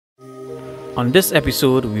On this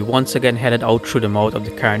episode, we once again headed out through the mouth of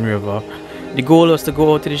the Caribbean River. The goal was to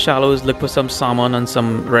go out to the shallows, look for some salmon and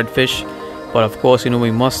some redfish, but of course,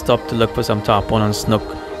 we must stop to look for some tarpon and snook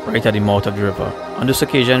right at the mouth of the river. On this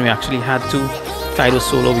occasion, we actually had to. Tide was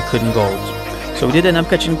so low we couldn't go out. So we did end up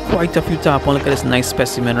catching quite a few tarpon. Look at this nice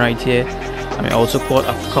specimen right here. And we also caught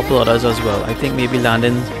a couple others as well. I think maybe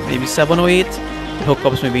landing maybe 7 or 8. The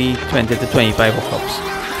hookups maybe 20 to 25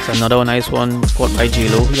 hookups. So another nice one caught by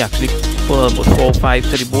J-Lo. He actually pulled about 4 or 5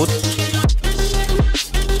 to the boat.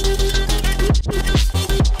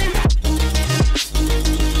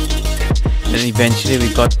 Then eventually we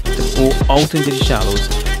got to go out into the shallows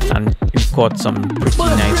and we caught some pretty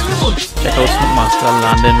nice fish. Check out Snookmaster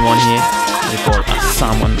landing one here. They call a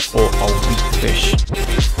salmon or a weak fish.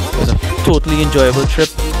 It was a totally enjoyable trip.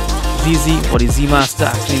 ZZ or the Z Master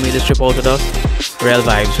actually made this trip out with us. Real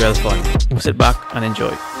vibes, real fun. Sit back and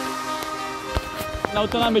enjoy.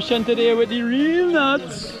 Out on a mission today with the real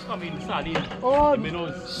nuts. Oh,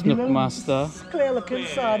 Snookmaster. clear looking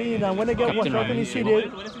sardine. I'm gonna get washed out when you see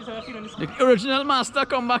it. The original master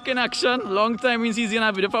come back in action. Long time means he's gonna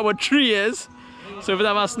have it for about 3 years. So if you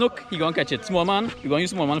have a snook, he gonna catch it. Small man, we gonna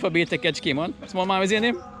use small man for bait to catch came on. Small man, what's your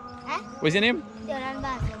name? Huh? What's your name?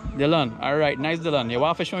 Dylan. Alright, nice Dylan. You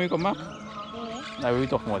want fish when we come back? Yeah. Now we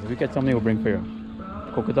talking about. If we catch something, we'll bring for you.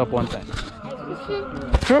 Cook it up one time.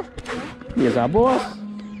 Sure. Here's our boss.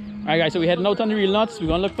 Alright guys, so we're heading out on the real nuts. We're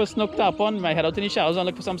gonna look for snook tarpon. We might head out in the shallows and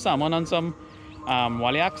look for some salmon and some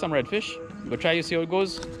waliak, some redfish. We'll try to see how it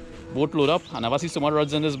goes. Boat load up. I never see so much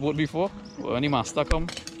rods in this boat before. When the master come,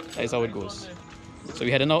 that's how it goes. So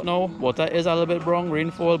we're heading out now. Water is a little bit brown,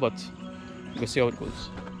 rainfall, but we'll see how it goes.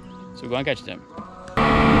 So we're going to catch them.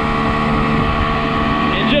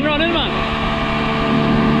 Engine running, man.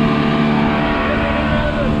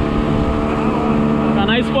 A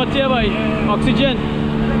nice spot here, boy. Oxygen.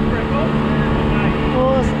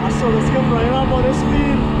 Oh, I saw this come right up on the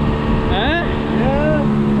speed. Eh? Yeah,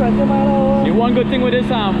 20 miles an hour. The one good thing with this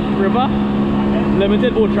river,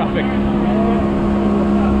 limited boat traffic.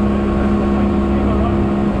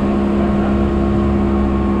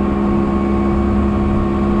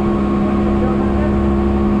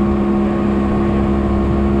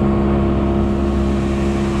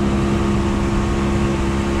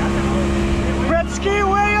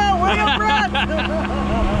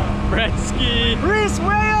 Bretsky! Reese,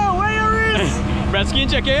 where you, Reese? Bretsky,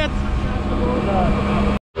 check it!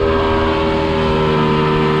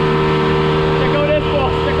 Check out this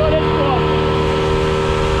boss, check out this boss!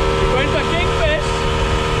 We're going for kingfish!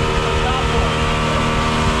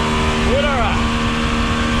 What are that?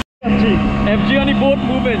 FG on the boat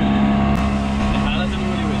moving!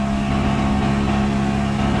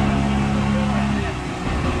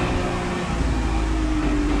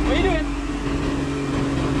 What are you doing?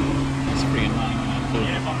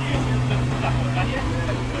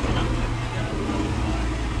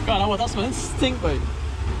 God, what that's gonna stink, boy.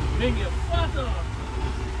 Bring your water.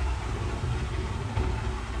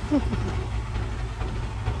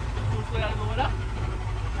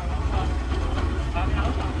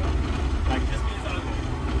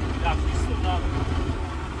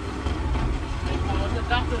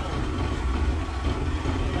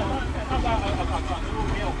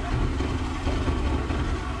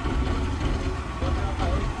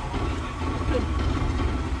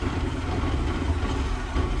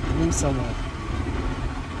 Somewhere.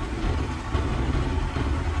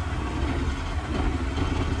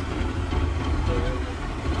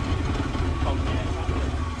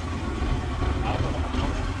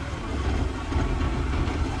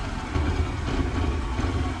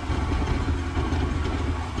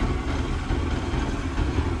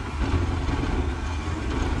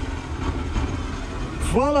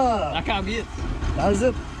 Voila! I can't be it. That's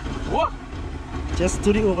it. What? Just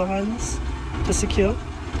do the overhands to secure.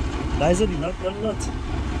 That is it, not. What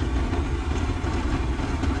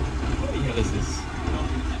the hell is this?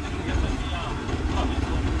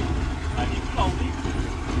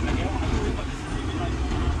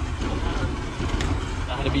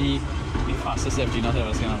 That had to be the fastest FG not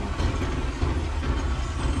ever seen on.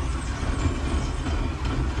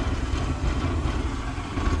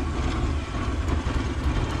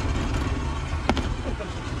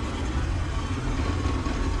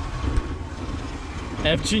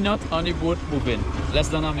 FG not on the boat moving. Less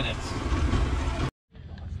than a minute.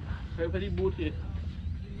 Everybody boat here.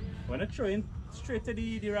 When it's throwing straight to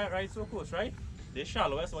the right so coast, right? They're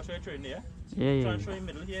shallow, so watch where you're throwing there. Yeah. Try and show in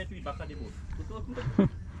middle here to be back at the boat.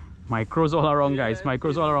 Micros all around, guys.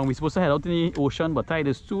 Micros all around. We're supposed to head out in the ocean, but tide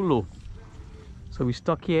is too low. So we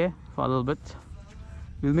stuck here for a little bit.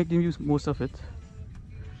 We'll make them use most of it.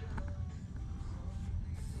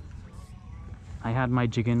 I had my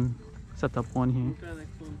jigging set up on here.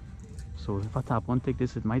 So if I tap on take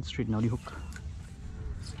this, it might straighten out the hook.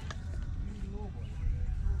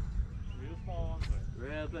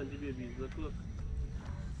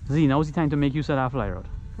 Z, now's the time to make use of that fly rod.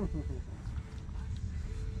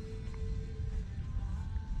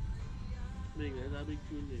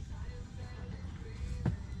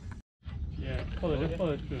 Yeah, pull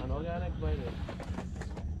it through.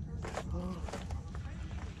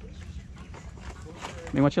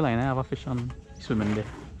 Make watch your line, I have a fish on swimming there.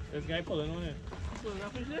 This guy pulling on it.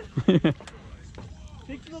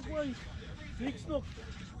 Big snook, boys. Big snook.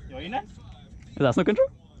 You in it? Is that snook control?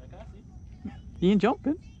 He ain't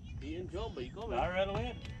jumping. He ain't jump, but he coming. That right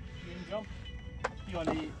away. He didn't jump. He on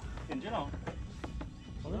the engine now.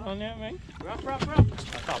 Hold on there, man. Rap, rap, rap.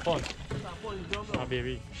 Tap on. Tap on, he jump Ah,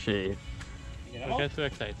 baby. Shit. Don't get too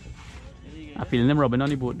excited. I'm feeling them rubbing on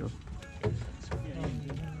the boat though.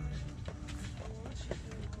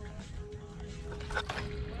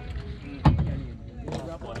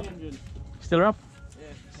 Rap on the engine. Still up?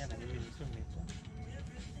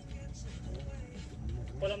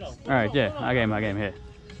 Pull him now. Alright, yeah, I got him here.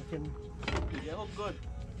 Yeah, hook good.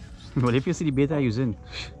 But if you see the bait I'm using.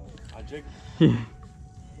 A jig.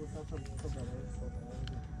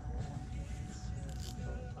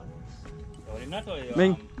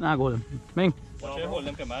 Ming, nah, go him. Ming. Watch it, hold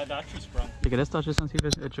him, come out. That tree sprung. Okay, let's touch this and see if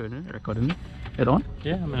it's recording. It on?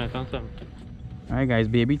 Yeah, I'm gonna count some. Alright guys,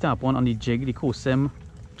 baby tap on the jig, the Cosem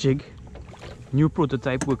jig. New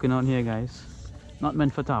prototype working on here guys. Not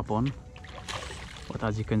meant for tap on. But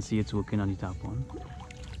as you can see it's working on the tap on.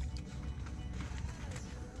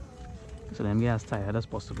 So let me get as tired as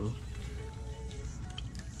possible.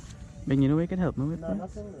 Ming, you know what you can help me with? No, Right?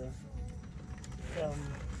 nothing there.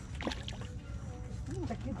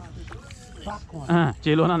 Back one.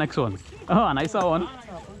 J-Lo on the next one. Oh, nice one.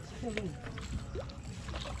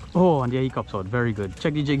 Oh, and there he comes out. Very good.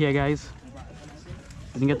 Check the jig here, guys.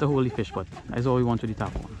 Didn't get the holy fish, but that's all we want to the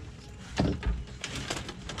tap on.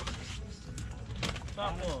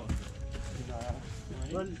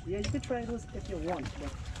 Well, yeah, you could try those if you want.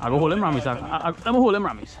 But I'll go hold him, Ramis. Let me hold him,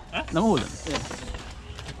 Ramis. Let me hold him.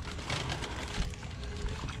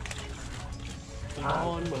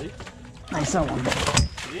 on, buddy. Nice one.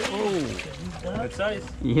 Oh, good size.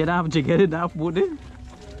 You hear that jig headed that boat there?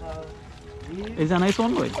 It's a nice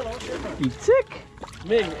one, boy. It's thick.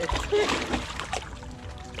 Ming, it's thick.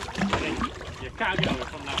 You can't get away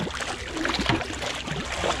from that.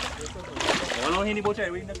 I don't know any boat I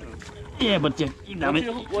win that. Yeah, but you damage.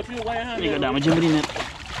 What you wire hand? You got damage in it.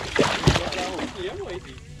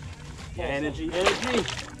 Yeah, energy. Energy.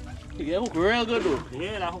 You get hook real good though.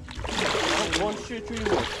 Yeah, that hook. One straight through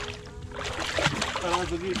the hook.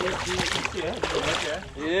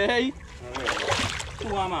 Yeah. Yeah. 2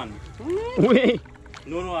 man. Wait.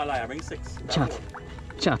 No, I lie. I bring 6.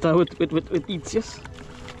 Chatter with Etius.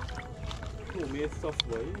 Oh, made stuff,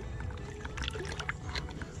 boy.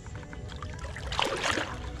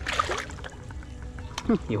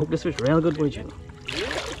 You hook this fish real good, boy, Joe.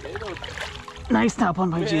 Nice tap on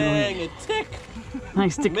by Joe. It's thick.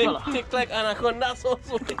 Nice thick fella. Thick like anaconda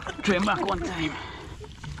sauce. Try him back one time.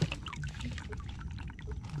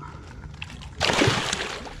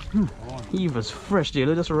 He was fresh,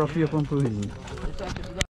 Joe. Just rough you up on position.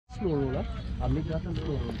 Slow roller. I'll make that a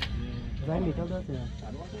slow roller.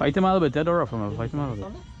 Fight him a little bit, dead or rough him. Fight him a little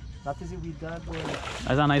bit. That is it with that boy.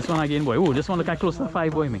 That's a nice one again, boy. Oh, this one look like close to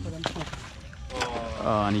 5, boy, man.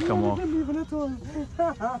 Oh, and he come off.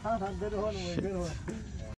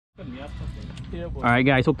 Alright,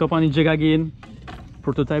 guys, hooked up on the jig again.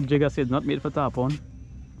 Prototype jig, I said, not made for tap on.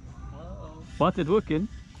 But it's working.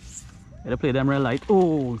 Gotta play them real light.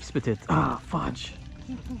 Oh, spit it. Ah, fudge.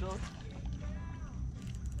 It's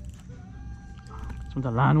from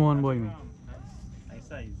the land one, boy. Man. Nice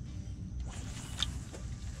size.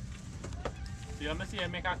 So you must see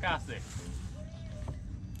make a cast there.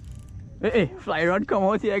 Hey, fly rod come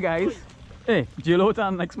out here, guys. Hey, Jill out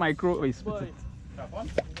on next micro. Wait, spit it. Tap on.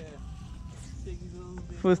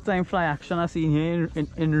 First time fly action I seen here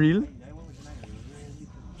in real.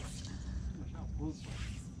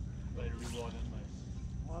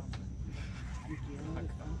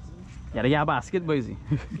 Yeah, they got a basket, boys.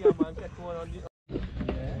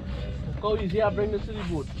 Go easy, I bring this to the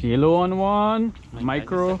boat. Kilo on one,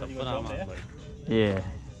 micro. Yeah,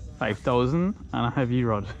 5,000 and a heavy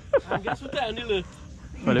rod. And guess what time you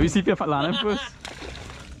Well, let me see if you have land first.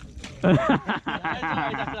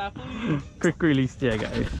 Quick release there,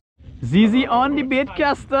 guys. ZZ on the bait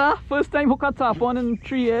caster. First time hook a tap on in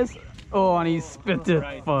 3 years. Oh, and he spit it,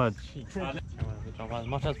 fudge. As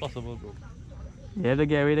much as possible, bro. Yeah, the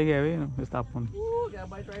Gary, you know, the top one. Ooh, get a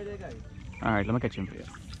bite right there, guys. Alright, let me catch him for you.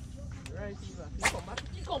 Right, you come back.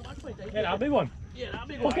 You come back, fight. Yeah, that big one. Yeah, that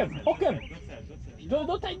big one. Hook him.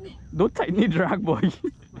 Don't tighten me. Don't tighten the drag, boy.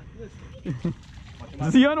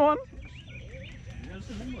 See on one?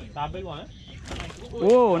 That big one, eh?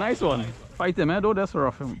 Whoa, nice one. Fight him, eh? Don't just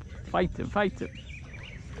rough him. Fight him, fight him.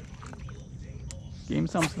 Give him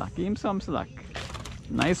some slack, give him some slack.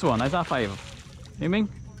 Nice one, nice high five. You mean?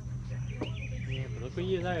 Yeah, but look what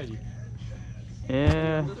he is already.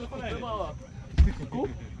 Yeah. Scoop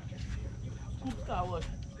Star Wars.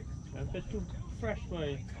 That fish too fresh,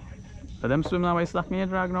 boy. Let them swim now, I slack me a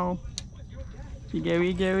drag now.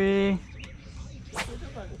 Gary, Gary.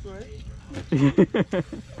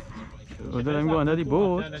 Let them go under the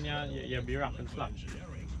boat. Then you'll be rocking slack.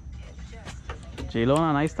 J-Lo on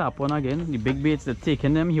a nice top one again. The big baits that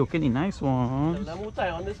taking them, hooking the nice one. Tell them who tie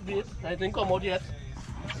on this bait. I didn't come out yet.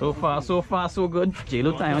 So far, so good.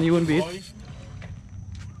 J-Lo tie on you own bait.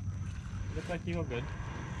 Looks like you were good.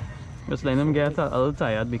 Just let him get a little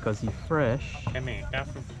tired because he's fresh. Come here,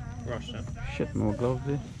 careful. Rush them. Shit, more gloves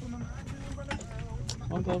there.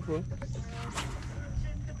 One glove, bro.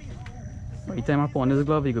 Every time I put on this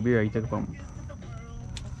glove, he could be ready to pump.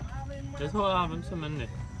 Just hold on him some minute.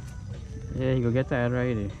 Yeah, he could get tired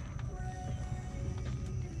right there.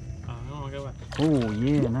 No, get wet. Oh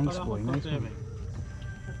yeah, nice boy, nice one.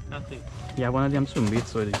 Nothing. Yeah, one of them swim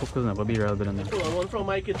baits, so the hook will never be real good on them. So I want from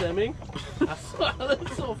my kid, I mean.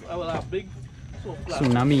 I will have big, so flat.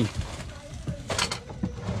 Tsunami.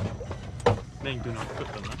 Then do not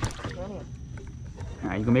cook them,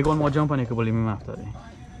 Alright, you can make one more jump and you can believe him after that.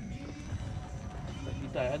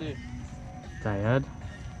 He's tired, eh? Tired?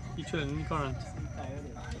 He's chilling in the current.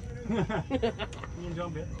 You can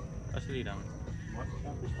jump here. Actually down.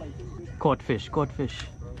 Caught fish.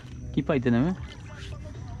 Keep fighting him, eh?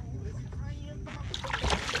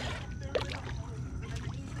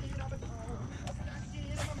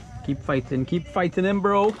 Keep fighting him,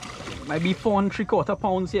 bro. Might be 4 3/4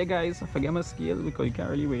 pounds here, guys. I forget my scale because you can't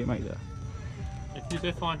really weigh him either. If you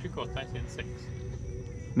say 4 3/4, I say 6.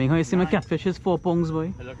 Make how you see my catfish is 4 pounds,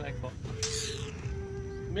 boy. It look like 4.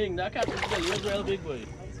 Ming, that cat is real big, boy.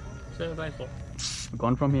 Say it like 4.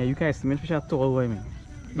 Gone from here, you can estimate fish at tall, boy, man.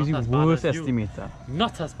 He's Not the as bad worst as you. estimator.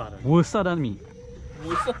 Not as bad as Worse than me.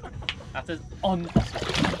 that is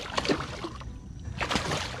impossible.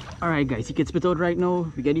 Alright, guys, he gets spit out right now.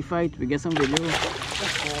 We get the fight, we get some video.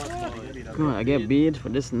 Come on, I get bait for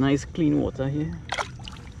this nice clean water here.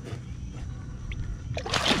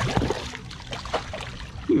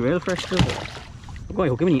 He real fresh too. Go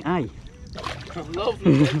ahead, hook him in the eye.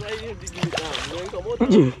 Lovely. That's why you dig it down. You ain't come out.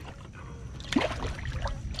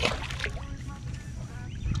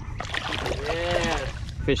 Yeah.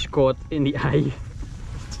 Fish caught in the eye.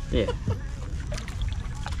 Yeah.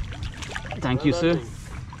 Thank you, sir.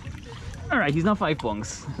 Alright, he's not 5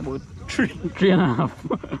 pounds. About 3.5.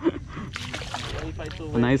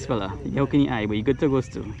 Nice fella. You're hooking the eye, but you're good to go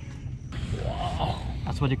still. Wow.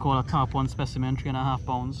 That's what they call a TARPON specimen, 3.5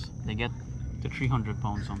 pounds. They get to 300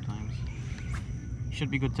 pounds sometimes. Should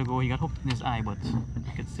be good to go. He got hooked in his eye, but you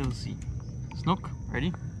can still see. Snook,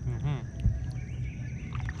 ready?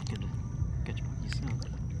 Catch yourself.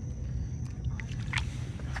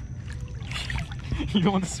 You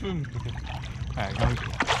don't want to swim.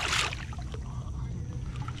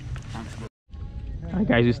 Alright,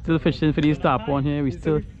 guys, we're still fishing for these TARPON here. We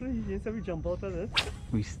still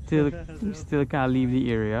can't leave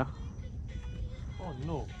the area. Oh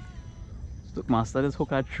no. Snookmaster just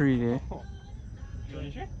hook at 3 there. Oh. You want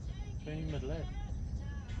to try? Try in the middle there.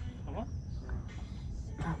 Come on.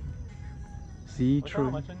 See, What's how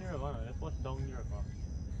true. much on your river? Let's watch down your river.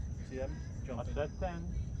 See them jumping. That's 10,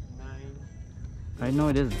 9. I know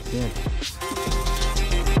it is. Yeah.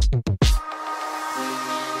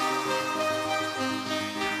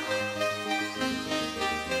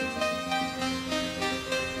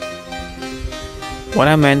 What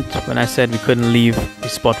I meant when I said we couldn't leave the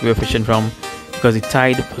spot we were fishing from because the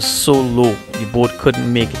tide was so low, the boat couldn't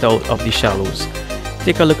make it out of the shallows.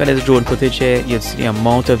 Take a look at this drone footage here. You'll see the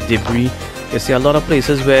amount of debris. You'll see a lot of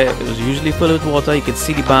places where it was usually filled with water. You can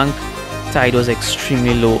see the bank. Tide was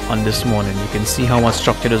extremely low on this morning. You can see how much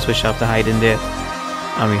structure those fish have to hide in there.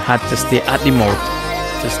 And we had to stay at the mouth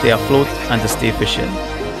to stay afloat and to stay fishing.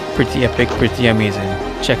 Pretty epic, pretty amazing.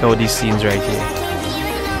 Check out these scenes right here.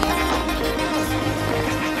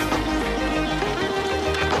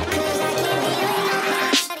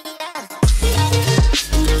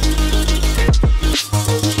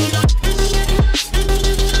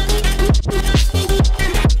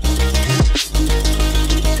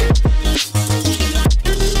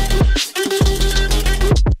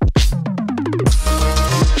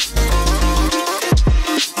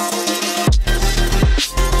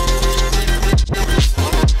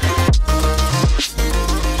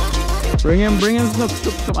 bring him snook.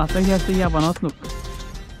 Snook. I think he has to have another snook.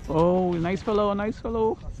 Oh, nice fellow, nice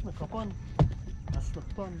fellow. That's snook upon. That's snook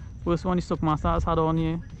upon. First one the Snookmaster has had on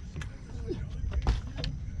here.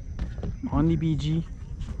 On the BG.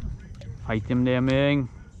 Fight him there, man.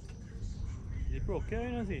 He broke here,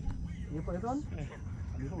 you know, see? You put it on? Yeah.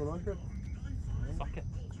 You hold on to it. Fuck it.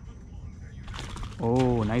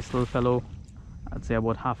 Oh, nice little fellow. I'd say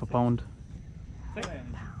about half a pound.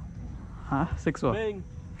 Huh? 6 what?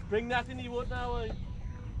 Bring that in the boat now. I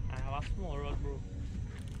have a small rod, bro.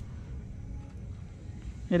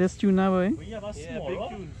 It is tune now, eh? We have a small big rod.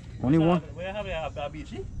 tune. Only one. We have a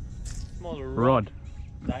BG. Small Rod.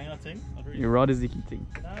 Dying thing. Not really. Your rod is the key thing.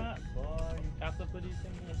 Nah, boy. You have to put these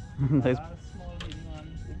things in. Nice. Small baby, man.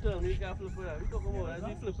 You tell me you can't flip it out. We talking about that.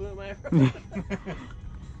 You flip it, my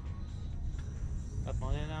That's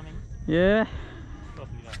money, I mean. Yeah.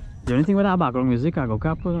 Roughly that. The only thing with our background music, I go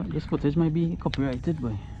cap, this footage might be copyrighted,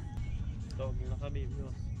 boy. Dog, you're not a baby,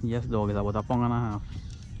 boss. Yes, dog, is about a pound and a half.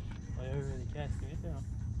 Oh, you really can't estimate it, you know.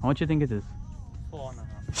 How much you think it is?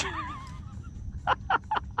 4.5.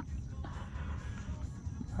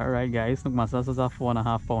 Alright, guys, Snookmaster says a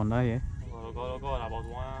 4.5 pounder, yeah. Go, about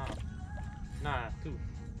 1.5. Nah, 2.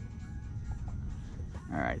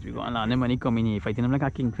 Alright, we're gonna land him when he come in here, fighting him like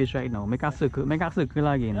a kingfish right now. Make a circle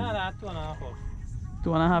again. Nah, 2.5.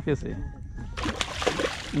 2.5, you say?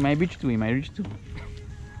 He might reach 2, he might reach 2.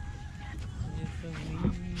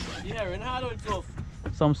 Yeah, we're not hard soft.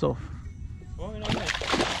 Some soft. Oh, you know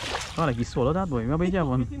what? Oh, like he swallowed that, boy. Maybe you have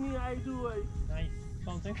one. Nice.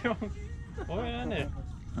 Something wrong. Oh, yeah, there.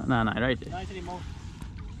 Nah, right there. Nice anymore.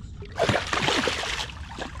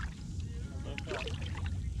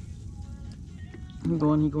 He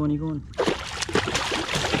going.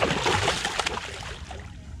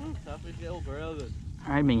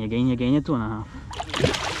 Alright, man, you gain your 2.5.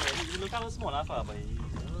 Look how small that far, boy.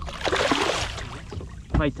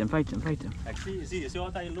 Fight him. Actually, you see how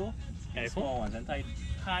tight low? Yeah, small ones and tight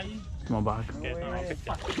high. Come on, back. Okay,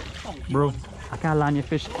 Bro, I can't land your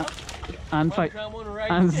fish and fight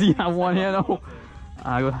and see I one here now.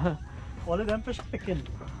 I go. All of them fish picking.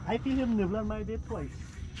 I feel him nibbling my bait twice.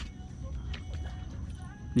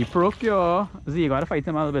 The procure. See, you gotta fight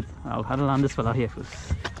him a little bit. I'll have to land this fella here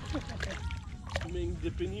first. Being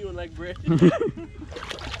dipping you like bread.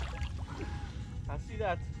 I see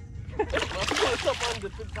that. What's up on the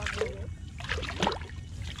tip back there?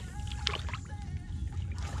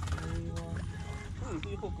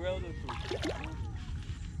 You hook around it too.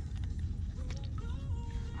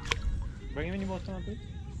 Bring him in the boat, please.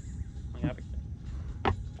 I'm happy.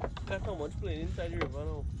 That's how much playing inside the river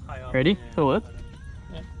now. Ready? For what?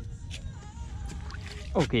 Yeah.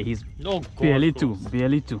 Okay, he's No, barely 2.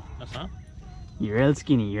 That's not. You're real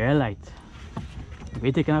skinny, you're real light.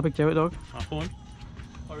 We taking a picture with dog? My phone.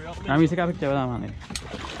 Hurry up, Let me take a picture with that man.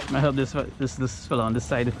 I help this fella on this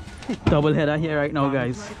side. Double header here right now,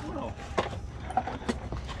 guys.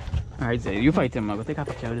 Alright, so you fight him. I'll go take a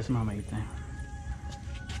picture with this man right time.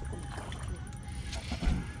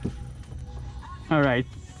 Alright,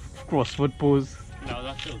 crossfoot pose. No,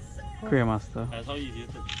 that's it. Craymaster. That's how easy it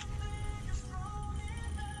is.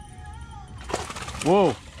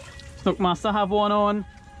 Whoa! Snookmaster have one on.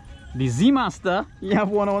 The Z-Master, you have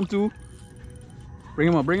one on too. Bring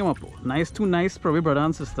him up. Nice, two nice, probably brother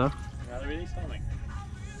and sister. Gotta release something.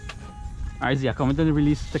 Alright, Z, I come to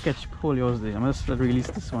release the catch folios there. I'm just release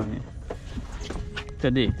this one here.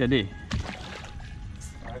 Today.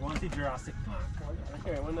 I want to see Jurassic Park.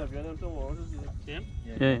 Okay, when I've been tomorrow to see him.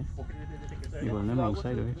 Yeah. You will never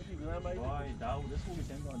outside of it. Boy, this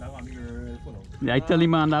weekend, that one be real full out. Yeah, I tell him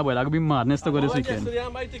man that boy, that could be madness to go this weekend. Yesterday I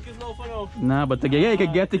might tickets now for now. Nah, but you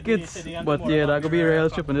could get tickets. But yeah, that could be a real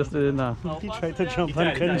trip on this now. He tried to jump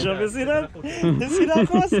and couldn't jump. You see that? You see that,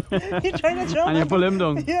 boss? He tried to jump. And you pull him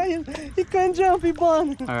down. Yeah, he couldn't jump, he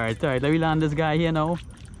burned. Alright, let me land this guy here now.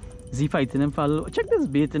 Is he fighting him for a little? Check this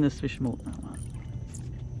bait in this fish mouth now, man.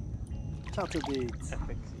 Chatterbait.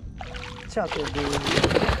 Chatterbait.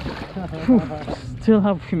 Still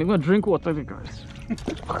have him. I'm gonna drink water, guys.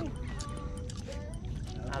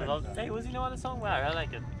 I love. Hey, was you know what the song? Wow, I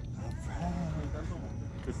like it.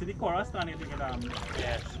 The city chorus, and you think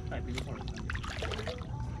yeah, type in the chorus.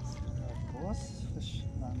 Of course, fish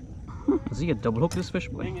land. Does he get double hook this fish,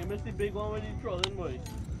 boy? Bring him, it's the big one with the trolling, boy.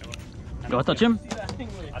 Go touch him. See that thing,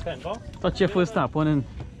 boy? I can't go. Touch your first tap on in.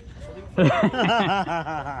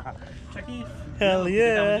 Checky. Hell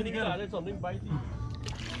yeah. Yeah, something bitey.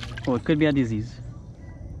 Oh, it could be a disease.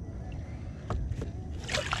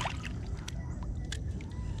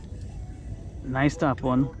 Nice tap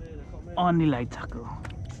on the light tackle.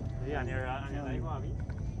 Yeah, and you're live, Bobby.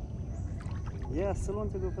 Yeah, still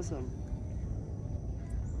want to go for some.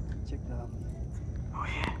 check that. Oh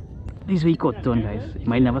yeah. This is what you cut down, guys. You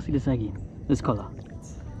might never see this again. This color.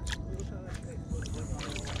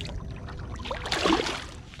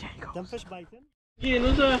 There you go. Them fish biting? Yeah,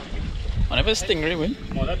 no sir. Whenever stingray win.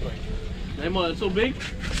 More that way. Them all so big.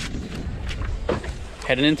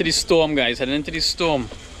 Heading into the storm, guys. Heading into the storm.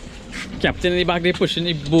 Captain in the back, they pushing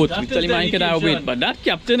the boat. That We is tell him I can wait, dedication. but that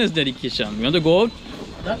captain is dedication. We want to go out,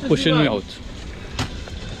 pushing me out.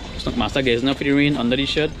 Snookmaster gazing up for the rain under the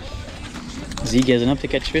shed. Z gazing up to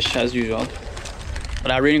catch fish as usual. But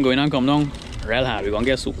that rain going on, come down, real hard. We're gonna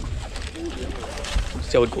get soup.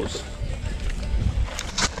 See how it goes.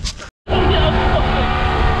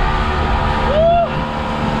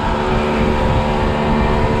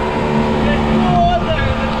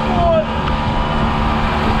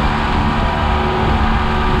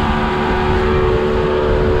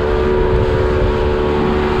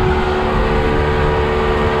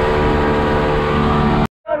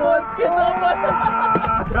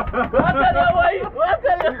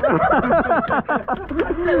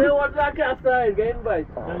 What's that cast side? Getting bite.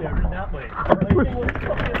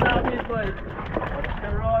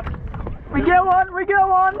 We get one, we get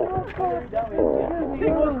one!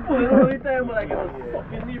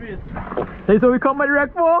 Hey, so we come by the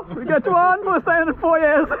wreck for? We get one, first time in 4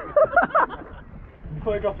 years.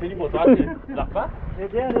 They're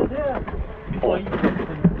there.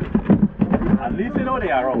 At least you know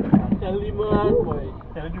they are wrong. Tell him, man, boy.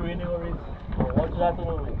 Tell him you ain't never watch that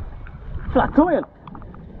on. Flat toe,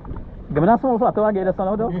 give me that small flat toe and get the sun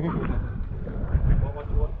out though.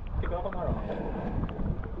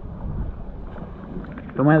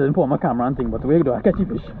 Don't mind I didn't put on my camera and thing, but the way you do I catch the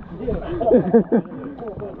fish.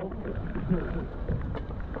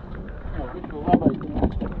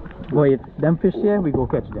 Boy, them fish here, we go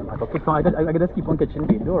catch them. I can just keep on catching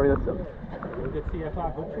bait, don't worry yourself. Let's see if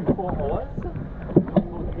I go 3-4 hours.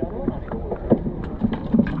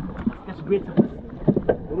 That's great.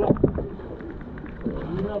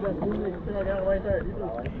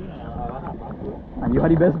 And you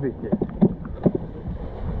had the best bait here.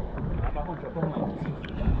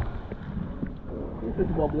 This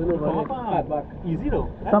is bubbling over back. Easy though.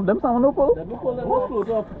 Some them salmon no pull. Them pull them float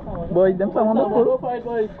up. Boy, them salmon no pull. Fight,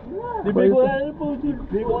 boy. The big one and the pull too.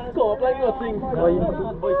 Big one stop like nothing. Boy,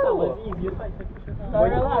 salmon is easier fight.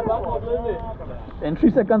 In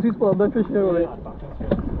 3 seconds we pull up that fish here already.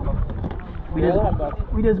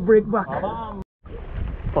 We just break back.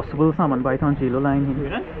 Possible salmon bite on Jalo line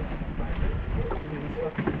here.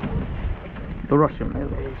 Don't rush him.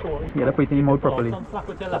 You gotta put it in the mouth properly.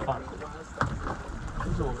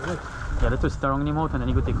 You gotta twist it around in the mouth and then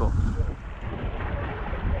you go take off.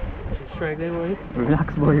 Strike them, boy.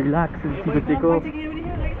 Relax, boy, relax. You go take off.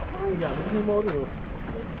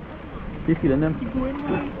 You feeling them?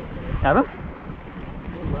 Have him?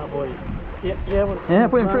 My boy. Yeah, Yeah,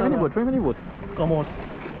 put him in the boat, put him in the boat. Come on.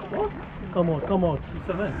 Come on.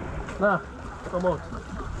 Nah, come on.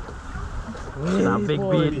 She's a big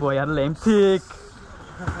bait, boy. I let him take.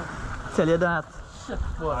 Tell you that.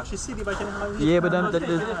 She see the bite in the Yeah, but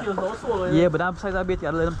that size of bait, you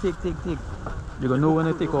let him take. You're gonna know when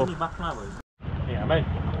to take off. Yeah, man.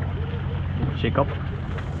 Shake up.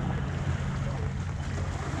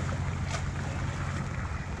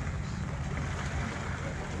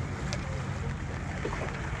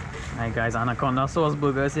 Alright guys, Anaconda sauce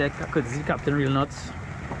burgers here. Could see Captain Real Nuts.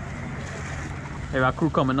 Here our crew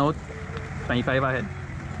coming out. 25 ahead.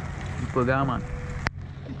 Burger man.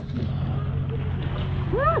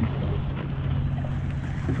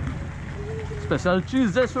 Special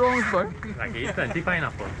cheese just for us, boy. Like he's plenty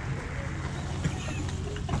pineapple.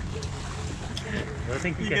 I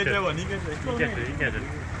think he gets it. He gets it.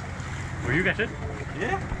 Will you get it?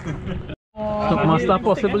 Yeah. Snookmaster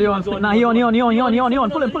possibly on. Nah, he on. Pull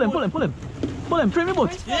him, trim the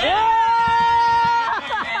boat. Yeah!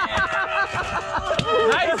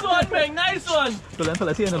 Nice one, man, nice one. So then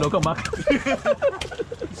let's see and then come back.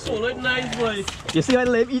 Solid nice, boy. You see how they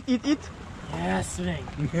live, eat. Yes, man.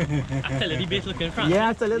 I tell you, the bait looking front. Yeah,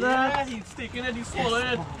 I tell you that. Yeah, he's taking it, he's swallowing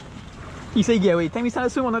it. He said, yeah, wait, time he started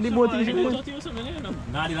swimming on the boat. I thought he was something, you know.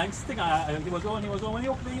 Nah, the line stick. He was on when he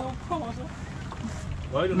opened the come on, sir.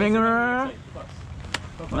 Minger.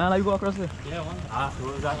 Nah, like you go across there. Yeah, one. A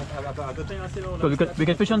good thing I said. Because we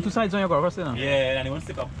can fish on two sides when you go across there now. Yeah, and he won't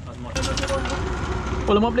stick up as much.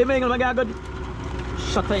 Pull him up there, Minger, my guy, good.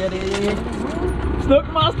 Shut up, yeah.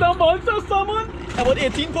 Snookmaster monster salmon. About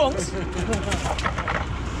 18 pounds.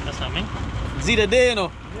 That's not me. See the day, you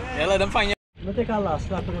know. Yeah, let them find you. We'll take our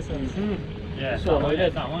last lap of this one. Yeah, so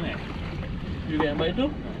that one, eh? You getting by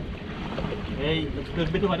too? Hey,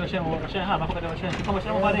 let's bit over the shell. Hard back over the shell. Come on,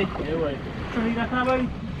 shell, buddy. Yeah, boy. Trinidad and Tobago.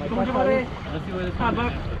 Come on, buddy. Let's see where it's hard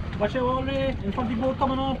back. Watch it all day. In front of the boat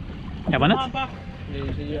coming up. Yeah, man. Hard back.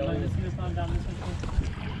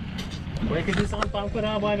 Well, you can do some pump with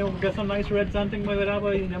that, boy. Get some nice red something with that,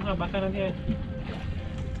 boy. Them hard back on here.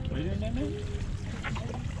 What are you doing there, man?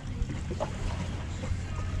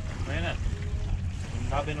 Where are you at?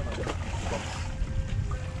 Not been over.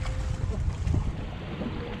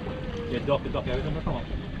 Yeah, dock, everything will come up.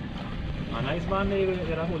 A nice man, you're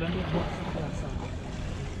a holding this box.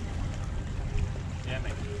 Yeah,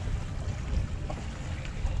 mate.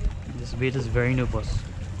 This bait is very nervous.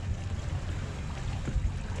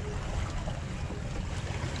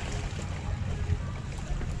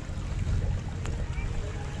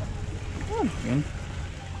 Oh, again.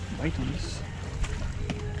 Bite on this.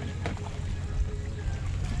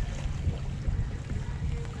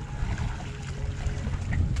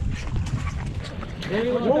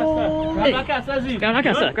 Grab that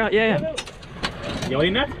casta. Yeah. You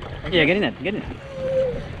in that? Yeah, get in it. Get in it.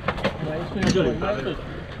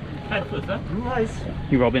 Head first, huh? Nice.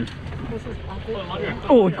 You Robin.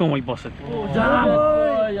 Oh, it's going to bust it. Oh, damn!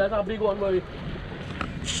 Boy, that's a big one, boy.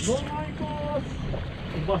 Oh my gosh.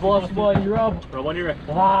 Boss boy, Rob. Rob on your wreck.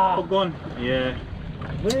 Hook gun. Yeah.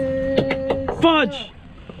 Fudge!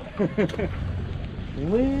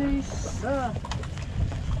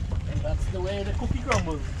 That's the way the cookie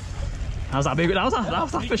crumbles. That was a big. That was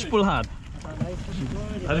a fish pull hard. I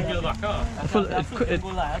didn't get that car. It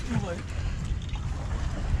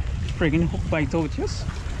friggin' hook bite out, yes?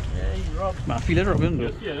 Yeah, you Rob. But I feel it rubbing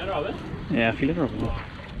though. Yeah, Robin. Yeah, I feel it rubbing.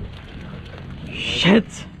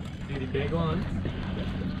 Shit! See the big one.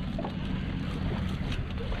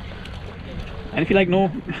 And if you like no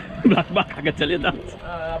black back, I can tell you that.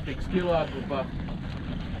 Big skill hard go back.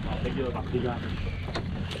 Big one.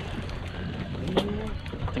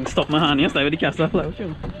 I think stop my hand yesterday with the cast off like you.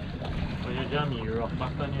 When you're jamming, you're off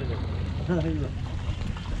back on you.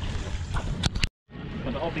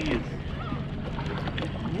 But the hobby is.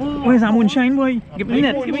 Where's that moonshine, boy? Give me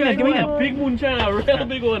that, give me that, give me that. Big moonshine, a real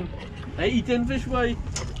big one. I eating fish, boy.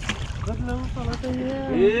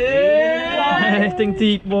 Yeah! I think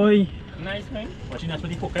deep, boy. Nice, man. Watching that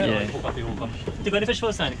with the poker. Yeah. You got the fish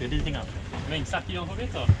first, son. You did the thing up. I mean, suck you on for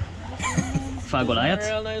it, or? Fag Goliath.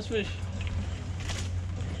 Real nice fish.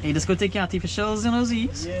 Hey, just go take your artificials, you know,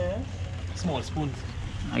 these. Yeah. Small spoons.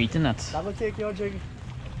 I'm eating that. That will take your jig.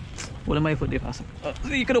 Hold my foot there, fast. So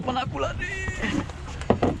you can open that cooler there.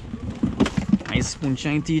 Nice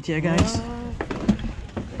moonshine teeth here, guys.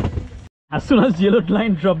 As soon as the yellow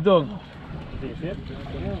line dropped down. No,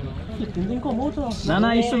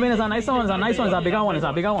 it's too many. It's a nice one. It's a nice one. It's a bigger one. It's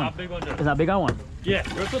a bigger one. It's a bigger one. Yeah.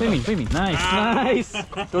 Pay me. Nice.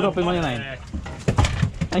 Throw it up in my line.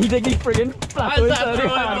 And he take the friggin' plateau inside the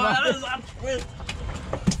hard.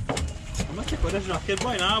 I'm not check what this jacket,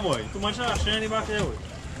 boy. Nah, boy. Too much action in the back there, boy.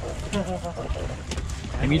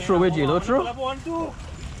 Let me throw with J-Lo throw.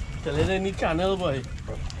 Tell it in the channel, boy.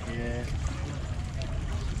 Yeah.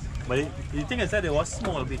 But the thing is that it was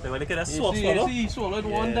small bit. Like, look at that swallow. You see, he swallowed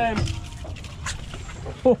one time.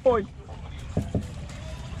 Oh,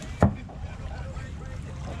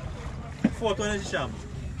 420 is sham.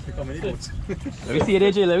 You come in the boat. let me see it,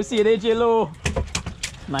 AJ. Let me see it, J-Lo.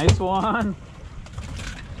 Nice one.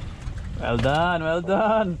 Well done, well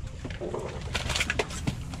done.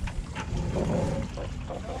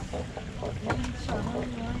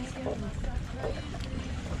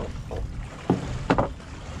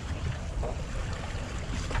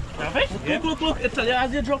 Yeah. Look, it's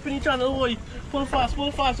as you drop in the channel, boy. Pull fast,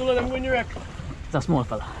 so let them go in your wreck. It's a small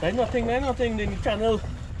fella. There's nothing in the channel.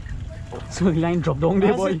 So the line drop down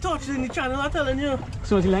there, boy. As it touches in the channel, I'm telling you.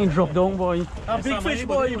 So the line drop down, boy. A big fish,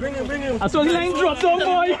 boy. Bring him. So the line drop down,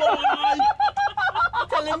 boy. I'm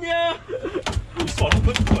telling you. Swallow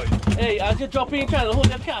good, boy. Hey, as you drop in the channel, hold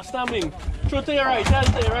that cast stamming. Throw to your right,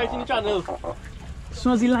 to your right in the channel.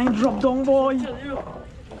 So the line drop down, boy. I tell you.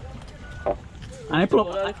 And I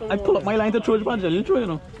pull up my line to throw it, but you throw, you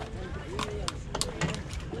know.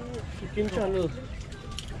 Chicken channel.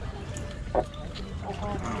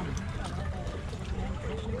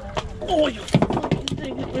 Oh, you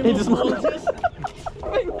Hey, this man.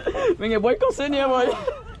 When your boy comes in here, boy.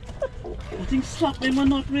 I think slap him or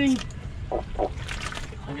not ring.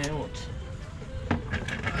 Okay, what?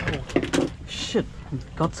 Shit,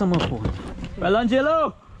 got some more phone. Well done,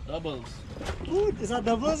 J-Lo. Doubles. Ooh, is that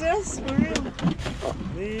doubles, yes? For real?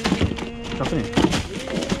 Drop it in.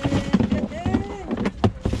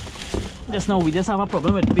 Just now, we just have a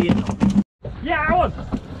problem with bait. Yeah, I want.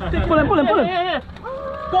 Pull him. Yeah.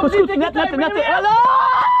 Go scoot, net. Hello!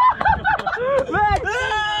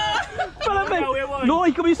 No,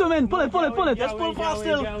 he could be swimming. Pull it, pull it, pull it. Just pull fast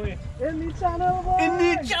still. In the channel, boy. In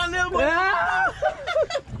the channel, boy. Yeah.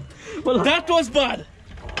 Well, That was bad.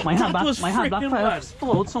 my hand that was back freaking bad.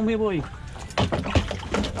 followed somewhere, boy.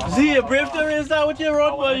 See, brave to raise that with your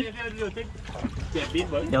rod, boy.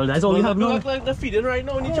 Yo, that's all you have now. Look like the feeding right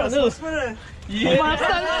now in the channel. Yeah. Master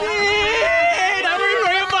G! That we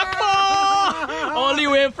bring him back for! All the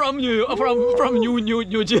way from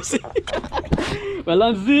New Jersey. Well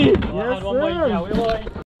done, Z. Yes, sir.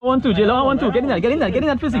 1-2, J-Lo, 1-2. Get in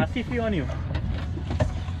that fizzy. See if he on you.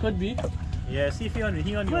 Could be. Yeah, see if he on you.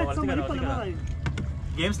 He on you. Quick, somebody pull him out.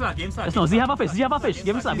 Game slack, game slack. Yes, no, Z have a fish, Z have a fish.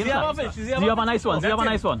 Give him slap, give him slap. Z have a nice one, Z have a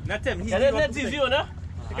nice one. Not him. He's Let's easy, no?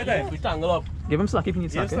 Take a time. We tangle up. Give him slack if you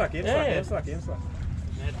need Game slack. slack, game slack, game slack, game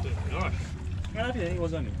slack. He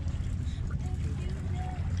was on you.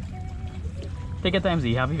 Take your time,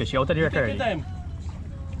 Z. Have a fish. You out of the record. Take your time.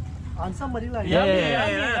 On somebody like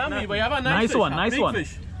Yeah. Me, but you have a Nice fish, one, a nice big one.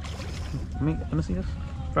 fish. Let me see this.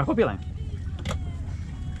 Wrap up your line.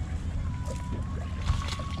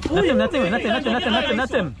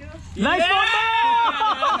 Nothing. Nice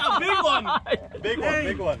one! Big one.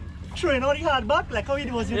 Big one. throwing out the hard back like how he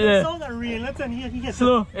was with Yeah. the sound and reel it and he gets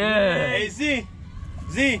Slow. Yeah. Hey, Z,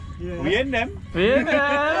 Yeah. we in them.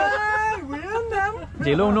 Yeah. we on them.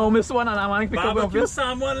 J-Lo no miss one and I want to pick up your Barbecue fish.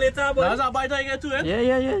 salmon later, boy. That's a bite I get too, eh?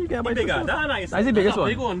 Yeah. You can buy Bigger, two. that's nice. That's the biggest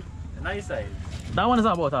Big one. one. Nice size. That one is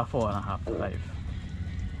about a 4.5 to 5.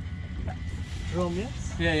 Rum,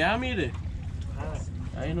 yes? Yeah, I made it.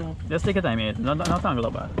 I know. Just take your time, mate. Not tangle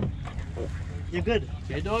up bad. You're good.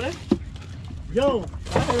 Okay, darling. Yo,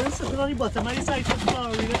 I was sitting on the bottom of the side of the car,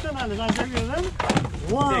 reel it and all the reel them.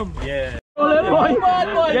 Wham! Yeah.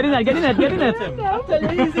 Get in it. I tell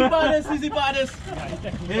you, easy baddest.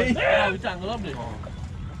 Yeah, we tangle up there.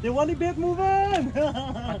 They want the bait moving!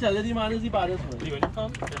 I tell you, the man is the baddest one. You want to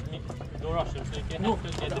come? Don't rush him. No,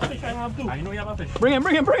 the fish I have too. I know you have a fish. Bring him.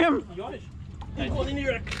 Your fish. He going in the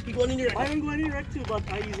wreck. He going in the I wreck. ain't going direct too, but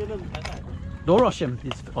I use them. Don't rush him.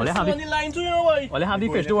 All you have Still on the the line too, you know why? all you have the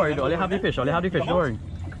fish, don't worry. All you have the fish, don't worry.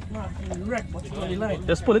 Wreck, but you on the line.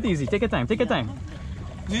 Just pull it easy. Take your time.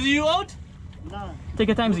 Is you out? Nah. Take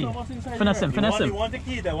your time, Z. Finesse him. You want the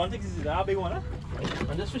key? That one take is that big one, huh?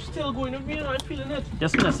 And this fish still going with me, and I'm feeling it.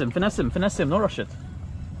 Just finesse him. Don't rush it.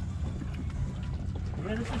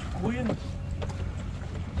 Where the fish going?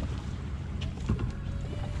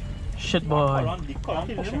 Shit, boy.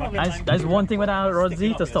 That's one thing with our rod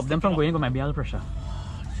Z to stop them from going with my BL pressure.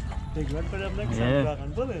 Big red for them next Yeah. time.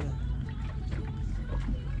 And pull it.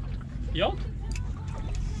 You out?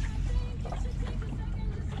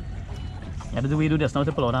 Yeah, the way you do this now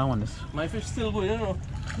to pull out that one. This. My fish still going, you know.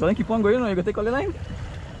 Don't keep on going, you can take all the line.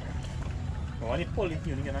 I want to pull it.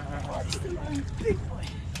 You can.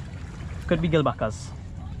 Could be gillbackers.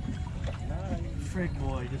 Frick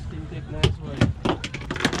boy, this thing take nice boy.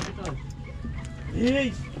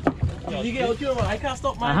 Yes! You get out here, man. I can't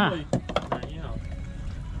stop mine, boy.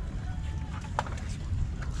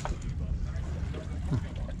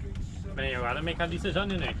 Man, you gotta make a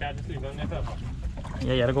decision in it. Can't just leave them there.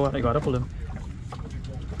 Yeah, you gotta pull him.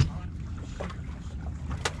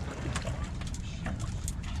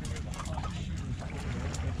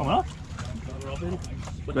 Come on.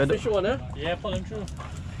 But the fish one, eh? Yeah, pull him through.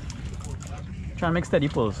 Try and make steady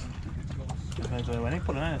pulls. When you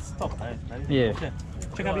pull it, stop. Yeah.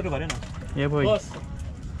 Check out the video. Yeah, boy. Boss.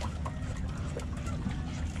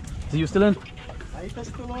 So you still in? I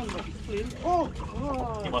just still on, but it's clean. Oh!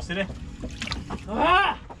 Oh! You must see it.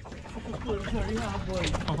 Ah! Very hard,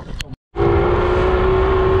 boy.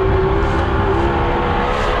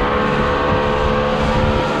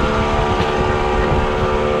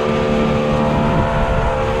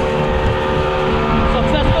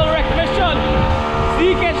 Successful wreck mission. Z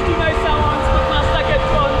catch 2 nice salmons, Snookmaster catch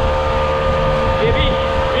 1. Baby,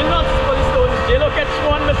 we'll not spoil the stones. J-Lo catch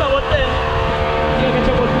 1, miss about 10. Z catch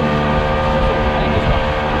about 2.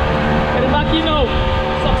 Get it back in now.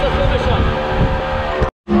 Successful mission.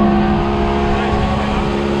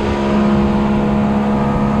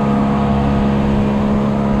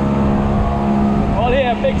 All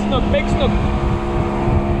here, big snook.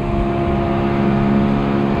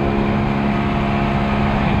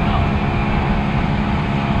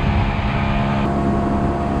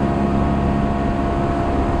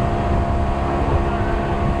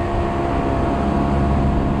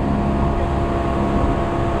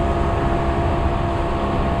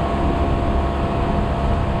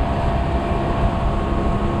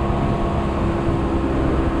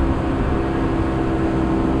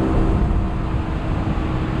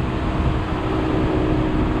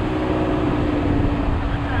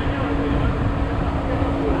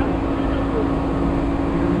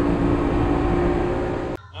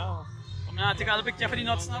 take a picture for the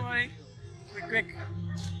nuts now, boy. Quick.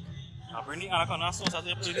 I'll bring the anaconda sauce at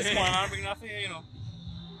the place this morning and I'll bring that for you, you know.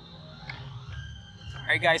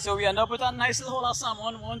 Alright guys, so we end up with a nice little haul of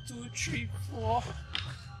salmon. 1, 2, 3, 4,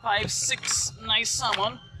 5, 6 nice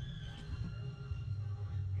salmon.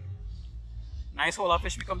 Nice haul of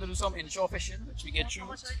fish. We come to do some inshore fishing, which we get through. How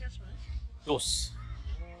much did I catch, man? Dos.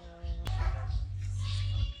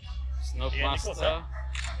 Snookmaster.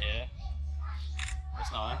 Yeah.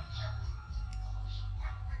 Just now, eh?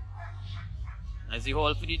 That's the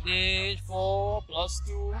haul for the day. 4 plus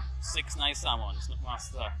 2, 6 nice salmon.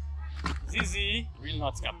 Snookmaster. ZZ, real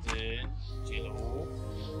nuts captain. J-Lo.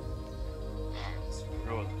 Let's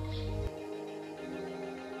roll.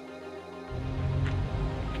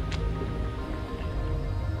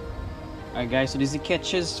 Alright guys, so this is the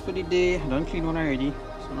catches for the day. I don't clean one already.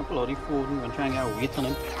 So I'm gonna pull out the food. I'm gonna try and get a weight on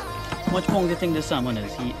him. How much pounds do you think the salmon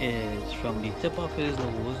is? He is from the tip of his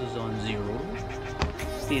nose is on 0.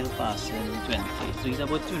 Tail passing 20. So he's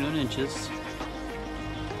about 200 inches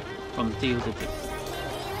from tail to tip.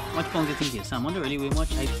 How much pounds do you think he is? Salmon don't really weigh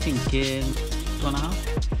much. I think 2.5.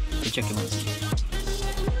 We'll check him and see.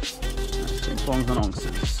 That's 10 pounds and ounces.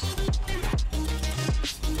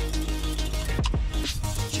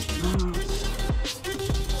 Check him out.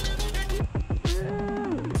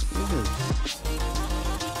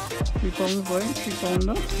 3 pounds, boy. 3 pounder.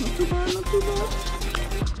 Not too bad, not too bad.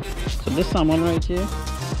 So this salmon right here,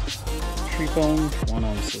 3 pounds, 1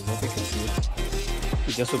 ounce. Hope you can see it.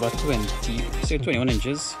 It's just about 21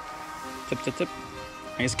 inches. Tip to tip.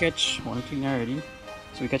 Nice catch. One clean already.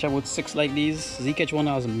 So we catch about 6 like these. Z catch one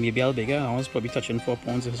that was maybe a little bigger. I was probably touching 4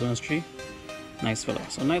 pounds if it's on a tree. Nice fella.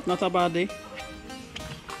 So not a bad day.